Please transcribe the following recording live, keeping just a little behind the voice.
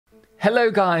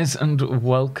Hello guys and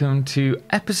welcome to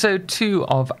episode 2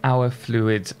 of our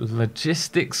fluids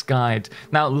logistics guide.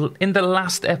 Now in the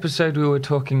last episode we were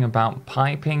talking about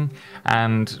piping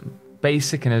and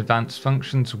basic and advanced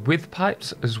functions with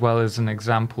pipes, as well as an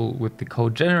example with the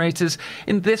cold generators.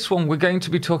 In this one we're going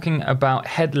to be talking about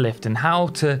headlift and how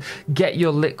to get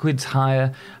your liquids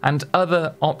higher and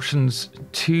other options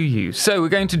to you. So we're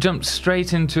going to jump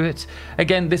straight into it.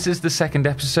 Again, this is the second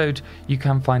episode. You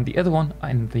can find the other one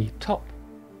in the top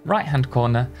right hand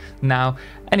corner. Now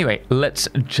anyway, let's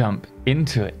jump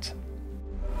into it.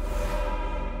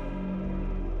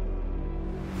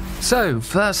 So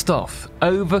first off,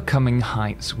 overcoming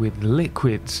heights with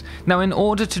liquids. Now in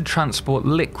order to transport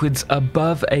liquids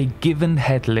above a given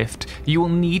headlift, you will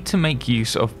need to make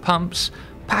use of pumps,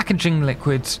 packaging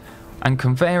liquids and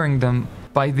conveying them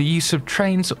by the use of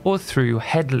trains or through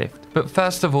headlift. But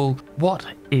first of all, what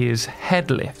is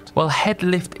headlift? Well,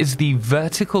 headlift is the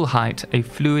vertical height a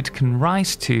fluid can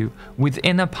rise to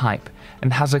within a pipe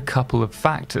and has a couple of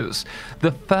factors.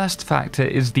 The first factor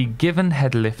is the given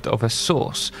headlift of a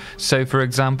source. So for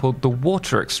example, the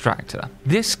water extractor.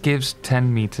 This gives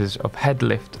 10 meters of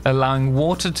headlift, allowing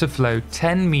water to flow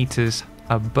 10 meters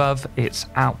above its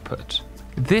output.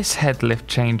 This headlift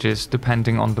changes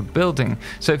depending on the building.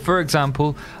 So for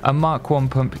example, a Mark 1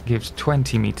 pump gives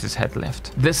 20 meters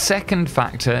headlift. The second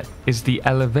factor is the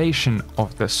elevation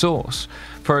of the source.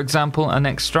 For example, an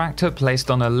extractor placed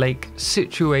on a lake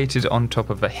situated on top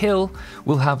of a hill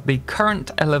will have the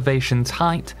current elevation's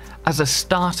height as a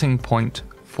starting point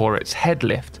for its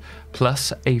headlift,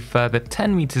 plus a further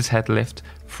 10 meters headlift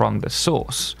from the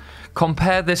source.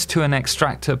 Compare this to an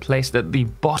extractor placed at the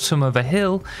bottom of a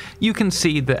hill. You can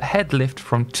see that headlift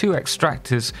from two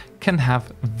extractors can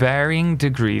have varying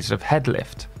degrees of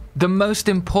headlift. The most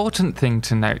important thing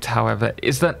to note, however,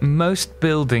 is that most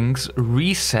buildings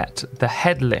reset the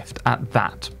headlift at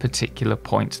that particular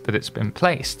point that it's been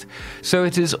placed. So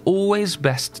it is always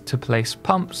best to place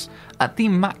pumps at the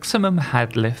maximum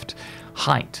headlift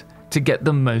height to get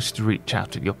the most reach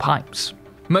out of your pipes.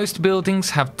 Most buildings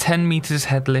have 10 meters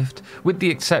headlift, with the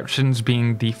exceptions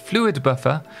being the fluid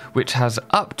buffer, which has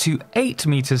up to 8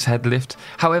 meters headlift.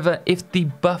 However, if the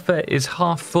buffer is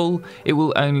half full, it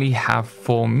will only have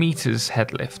 4 meters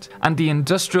headlift, and the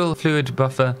industrial fluid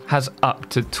buffer has up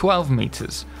to 12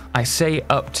 meters. I say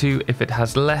up to if it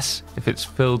has less. If it's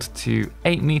filled to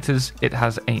 8 meters, it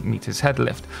has 8 meters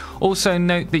headlift. Also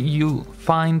note that you'll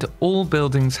find all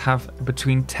buildings have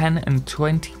between 10 and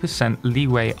 20%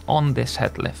 leeway on this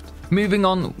headlift. Moving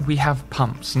on, we have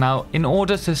pumps. Now, in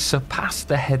order to surpass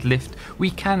the headlift, we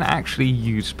can actually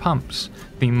use pumps.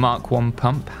 The Mark 1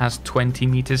 pump has 20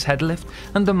 meters headlift,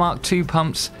 and the Mark 2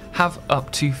 pumps have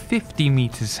up to 50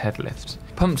 meters headlift.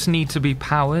 Pumps need to be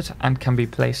powered and can be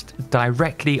placed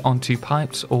directly onto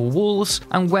pipes or walls,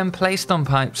 and when placed on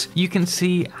pipes, you can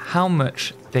see how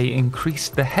much they increase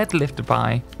the headlift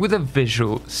by with a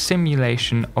visual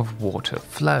simulation of water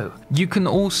flow. You can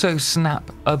also snap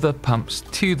other pumps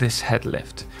to this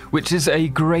headlift, which is a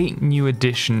great new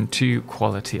addition to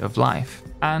quality of life.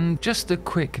 And just a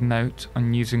quick note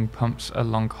on using pumps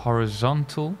along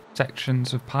horizontal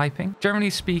sections of piping.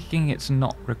 Generally speaking, it's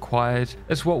not required,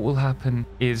 as what will happen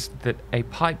is that a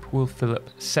pipe will fill up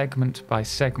segment by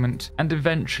segment and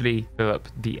eventually fill up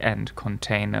the end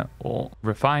container or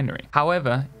refinery.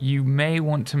 However, you may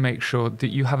want to make sure that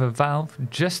you have a valve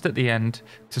just at the end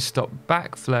to stop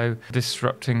backflow,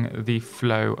 disrupting the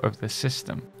flow of the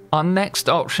system. Our next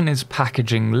option is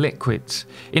packaging liquids.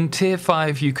 In Tier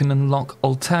 5 you can unlock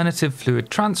alternative fluid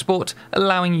transport,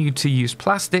 allowing you to use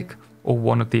plastic or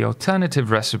one of the alternative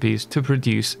recipes to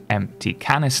produce empty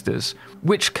canisters,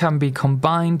 which can be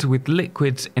combined with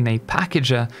liquids in a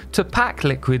packager to pack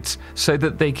liquids so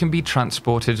that they can be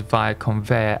transported via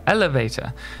conveyor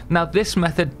elevator. Now this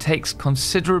method takes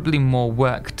considerably more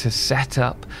work to set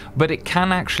up, but it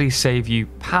can actually save you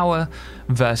power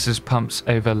versus pumps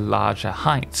over larger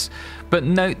heights. But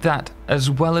note that as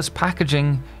well as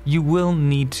packaging, you will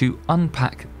need to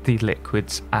unpack the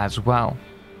liquids as well.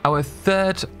 Our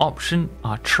third option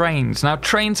are trains. Now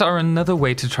trains are another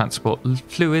way to transport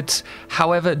fluids.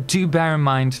 However, do bear in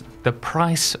mind the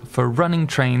price for running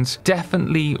trains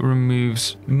definitely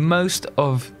removes most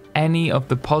of any of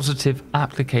the positive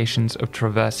applications of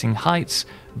traversing heights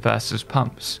versus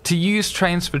pumps. To use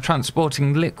trains for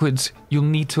transporting liquids, you'll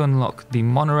need to unlock the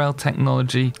monorail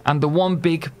technology, and the one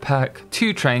big perk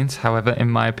to trains, however, in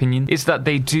my opinion, is that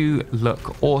they do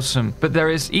look awesome. But there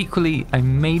is equally a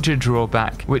major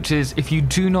drawback, which is if you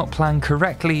do not plan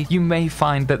correctly, you may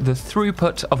find that the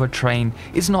throughput of a train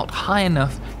is not high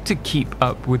enough to keep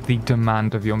up with the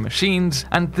demand of your machines,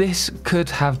 and this could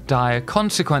have dire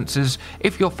consequences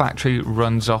if your factory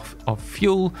runs off of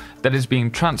fuel that is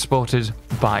being transported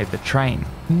by the train.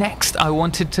 Next, I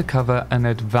wanted to cover an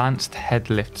advanced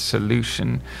headlift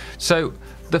solution. So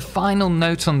the final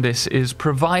note on this is,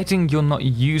 providing you're not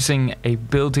using a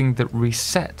building that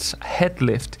resets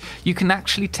headlift, you can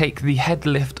actually take the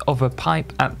headlift of a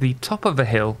pipe at the top of a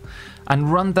hill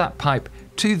and run that pipe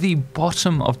to the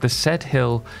bottom of the said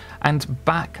hill and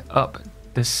back up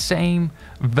the same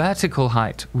vertical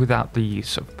height without the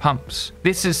use of pumps.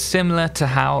 This is similar to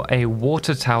how a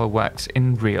water tower works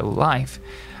in real life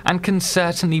and can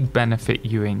certainly benefit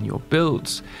you in your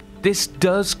builds. This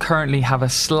does currently have a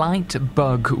slight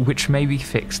bug which may be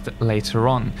fixed later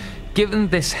on. Given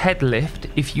this headlift,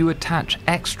 if you attach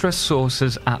extra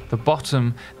sources at the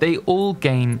bottom, they all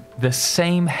gain the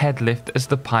same headlift as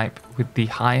the pipe with the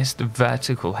highest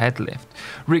vertical headlift,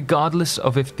 regardless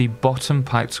of if the bottom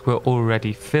pipes were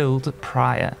already filled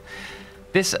prior.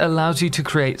 This allows you to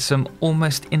create some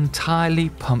almost entirely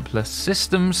pumpless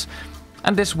systems,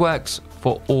 and this works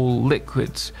for all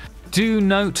liquids. Do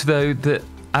note though that,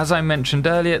 as I mentioned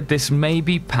earlier, this may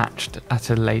be patched at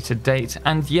a later date,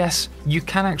 and yes, you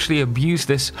can actually abuse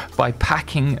this by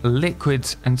packing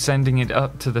liquids and sending it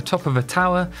up to the top of a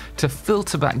tower to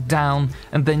filter back down,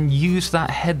 and then use that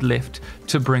headlift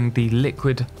to bring the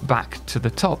liquid back to the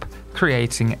top,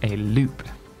 creating a loop.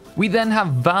 We then have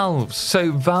valves.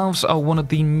 So valves are one of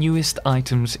the newest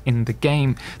items in the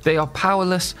game. They are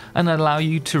powerless and allow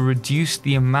you to reduce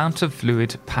the amount of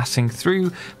fluid passing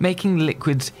through, making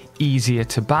liquids easier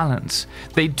to balance.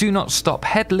 They do not stop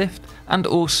headlift and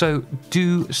also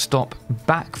do stop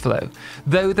backflow.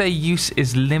 Though their use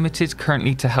is limited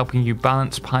currently to helping you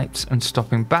balance pipes and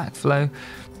stopping backflow,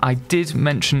 I did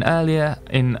mention earlier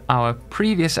in our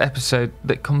previous episode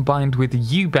that combined with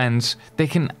U-bends, they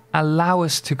can allow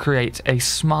us to create a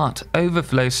smart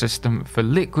overflow system for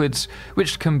liquids,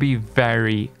 which can be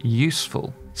very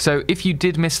useful. So if you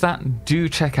did miss that, do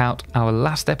check out our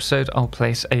last episode. I'll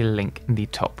place a link in the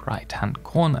top right hand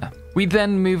corner. We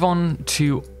then move on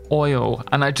to oil,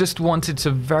 and I just wanted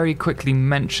to very quickly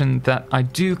mention that I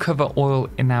do cover oil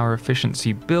in our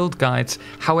efficiency build guides.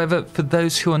 However, for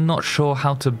those who are not sure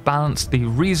how to balance the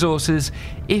resources,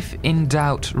 if in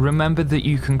doubt, remember that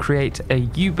you can create a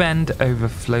U-bend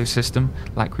overflow system,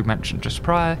 like we mentioned just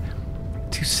prior,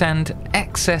 to send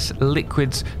excess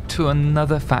liquids to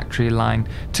another factory line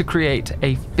to create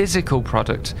a physical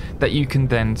product that you can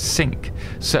then sink,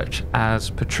 such as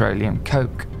petroleum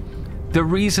coke. The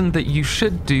reason that you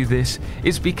should do this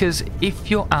is because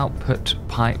if your output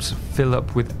pipes fill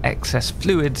up with excess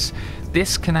fluids,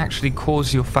 this can actually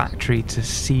cause your factory to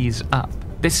seize up.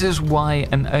 This is why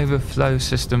an overflow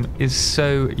system is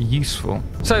so useful.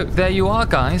 So there you are,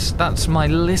 guys. That's my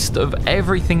list of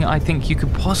everything I think you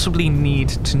could possibly need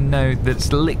to know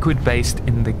that's liquid based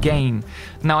in the game.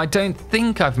 Now, I don't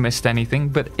think I've missed anything,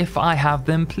 but if I have,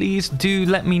 then please do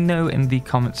let me know in the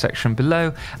comment section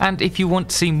below. And if you want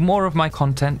to see more of my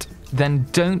content, then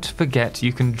don't forget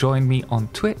you can join me on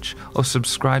Twitch or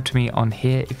subscribe to me on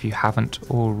here if you haven't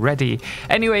already.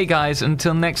 Anyway guys,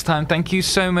 until next time, thank you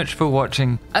so much for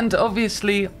watching, and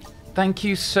obviously thank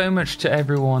you so much to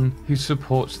everyone who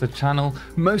supports the channel,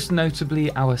 most notably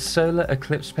our Solar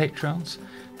Eclipse patrons,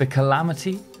 the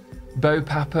Calamity, Bo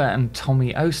Papa and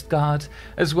Tommy Ostgard,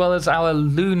 as well as our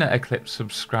Lunar Eclipse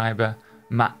subscriber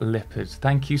Matt Lippard.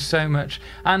 Thank you so much.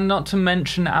 And not to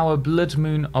mention our blood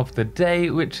moon of the day,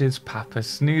 which is Papa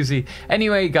Snoozy.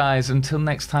 Anyway guys, until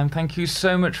next time, thank you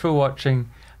so much for watching,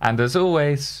 and as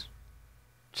always,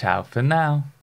 ciao for now.